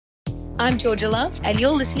I'm Georgia Love, and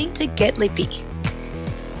you're listening to Get Lippy.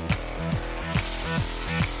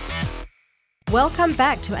 Welcome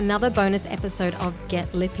back to another bonus episode of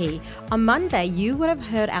Get Lippy. On Monday, you would have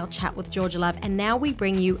heard our chat with Georgia Love, and now we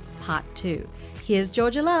bring you part 2. Here's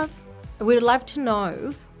Georgia Love. We'd love to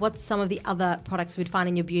know what some of the other products we'd find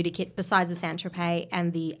in your beauty kit besides the Saint-Tropez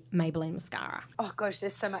and the Maybelline mascara. Oh, gosh,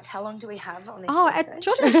 there's so much. How long do we have on this?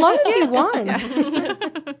 Georgia, as long as you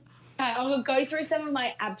want. Okay, I'm going to go through some of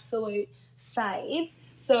my absolute faves.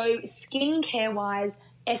 So skincare-wise,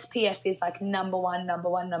 SPF is like number one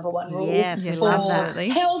rule. Yes, we for love that.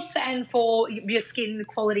 health and for your skin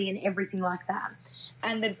quality and everything like that.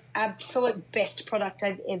 And the absolute best product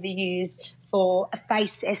I've ever used for a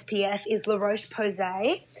face SPF is La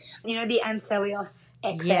Roche-Posay. You know, the Anthelios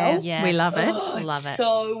XL. Yeah, we love it. Love it.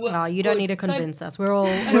 So you don't need to convince us. We're all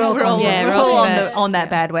on that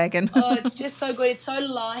bandwagon. It's just so good. It's so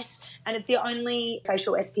light, and it's the only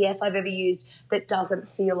facial SPF I've ever used that doesn't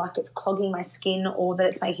feel like it's clogging my skin or that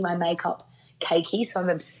it's making my makeup cakey. So I'm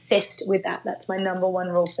obsessed with that. That's my number one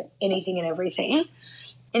rule for anything and everything.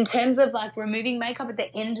 In terms of like removing makeup at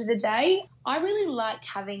the end of the day, I really like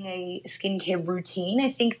having a skincare routine. I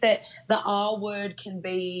think that the R word can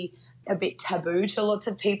be a bit taboo to lots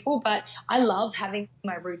of people, but I love having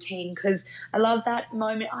my routine because I love that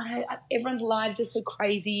moment. I know everyone's lives are so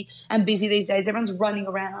crazy and busy these days. Everyone's running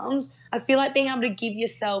around. I feel like being able to give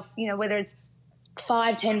yourself, you know, whether it's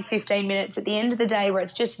 5, 10, 15 minutes at the end of the day where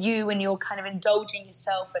it's just you and you're kind of indulging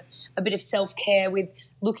yourself and a bit of self-care with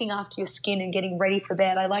looking after your skin and getting ready for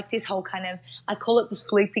bed. I like this whole kind of, I call it the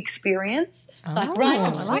sleep experience. It's like, right,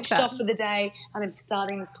 I'm switched off for the day and I'm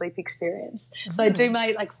starting the sleep experience. So I do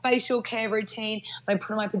my like facial care routine. When I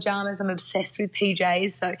put on my pajamas, I'm obsessed with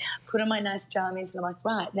PJs. So I put on my nice jammies and I'm like,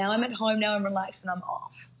 right, now I'm at home, now I'm relaxed and I'm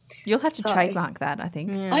off. You'll have to trademark that, I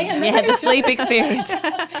think. Oh, yeah, the sleep experience.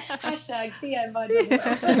 Hashtag TM.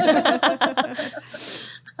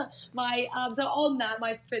 So on that,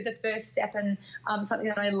 the first step and something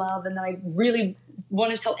that I love and that I really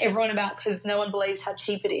want to tell everyone about because no one believes how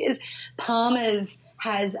cheap it is, Palmer's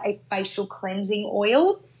has a facial cleansing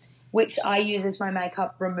oil, which I use as my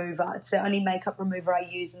makeup remover. It's the only makeup remover I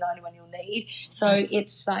use and the only one you'll need. So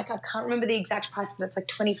it's like, I can't remember the exact price, but it's like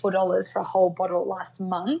 $24 for a whole bottle. It lasts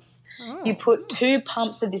months. Oh. You put 2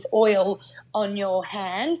 pumps of this oil on your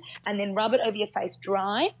hand and then rub it over your face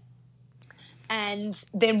dry and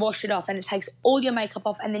then wash it off, and it takes all your makeup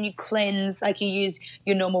off, and then you cleanse, like you use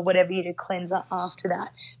your normal whatever you do cleanser after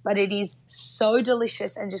that. But it is so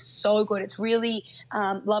delicious and just so good. It's really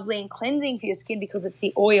lovely and cleansing for your skin because it's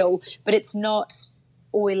the oil, but it's not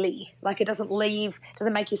oily. Like it doesn't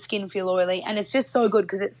make your skin feel oily, and it's just so good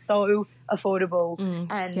because it's so affordable.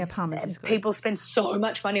 And people spend so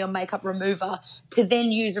much money on makeup remover to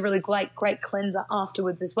then use a really great cleanser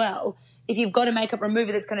afterwards as well. If you've got a makeup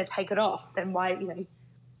remover that's going to take it off, then why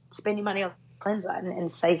spend your money on cleanser and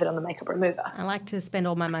save it on the makeup remover? I like to spend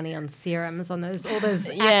all my money on serums, on all those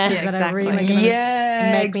actives that are really going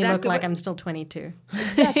to make me look like I'm still 22.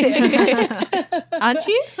 That's it. Aren't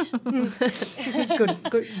you?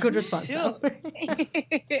 Good response. Sure.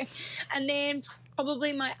 And then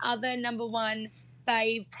probably my other number one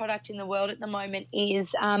fave product in the world at the moment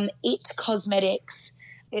is IT Cosmetics.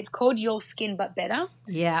 It's called Your Skin But Better.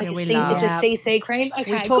 Yeah, it's a CC cream.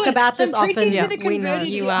 Okay, we talk about this often. We know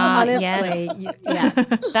you are. Honestly,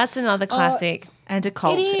 that's another classic. And a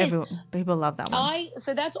cult. People love that one.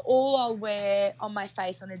 So that's all I'll wear on my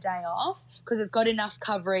face on a day off because it's got enough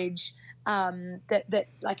coverage. That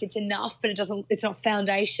like it's enough, but it's not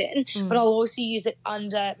foundation. But I'll also use it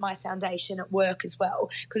under my foundation at work as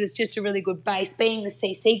well because it's just a really good base. Being the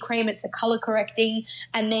CC cream, it's the color correcting,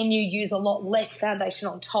 and then you use a lot less foundation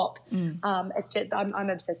on top. It's just I'm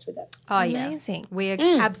obsessed with it. Oh, amazing. Yeah. We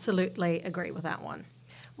absolutely agree with that one.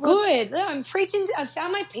 Good. I'm preaching. I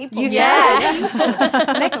found my people.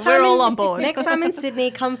 Next time we're all on board. Next time in Sydney,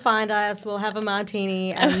 come find us. We'll have a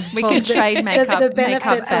martini and we can trade makeup of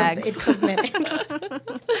bags. IT Cosmetics.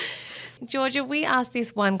 Georgia, we ask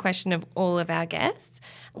this one question of all of our guests.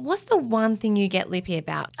 What's the one thing you get lippy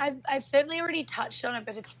about? I've certainly already touched on it,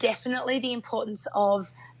 but it's definitely the importance of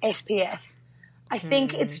SPF. I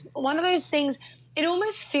think it's one of those things. It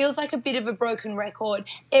almost feels like a bit of a broken record.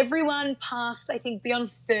 Everyone past, I think, beyond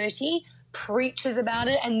 30 preaches about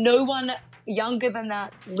it and no one younger than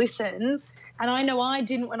that listens. And I know I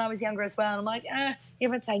didn't when I was younger as well. I'm like,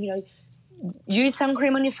 everyone's saying, use sun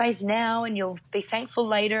cream on your face now and you'll be thankful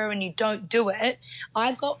later and you don't do it.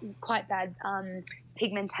 I've got quite bad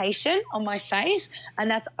pigmentation on my face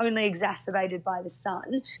and that's only exacerbated by the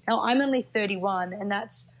sun. Now, I'm only 31 and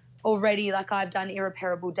that's already like I've done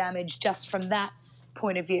irreparable damage just from that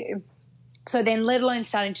point of view. So then let alone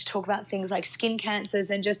starting to talk about things like skin cancers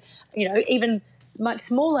and just, you know, even much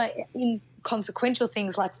smaller inconsequential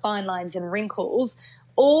things like fine lines and wrinkles,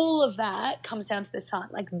 all of that comes down to the sun.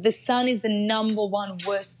 Like the sun is the number one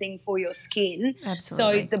worst thing for your skin.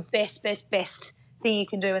 Absolutely. So the best thing you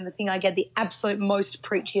can do, and the thing I get the absolute most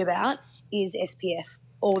preachy about, is SPF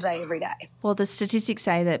all day, every day. Well, the statistics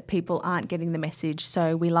say that people aren't getting the message,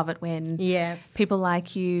 so we love it when people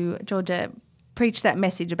like you, Georgia, preach that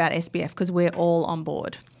message about SPF because we're all on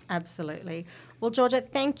board. Absolutely. Well, Georgia,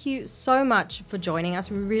 thank you so much for joining us.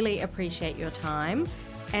 We really appreciate your time.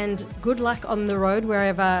 And good luck on the road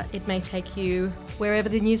wherever it may take you, wherever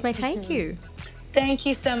the news may take you. Thank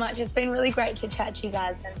you so much. It's been really great to chat to you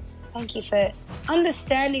guys, and thank you for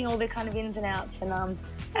understanding all the kind of ins and outs. And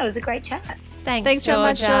that was a great chat. Thanks so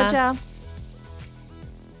much, Georgia.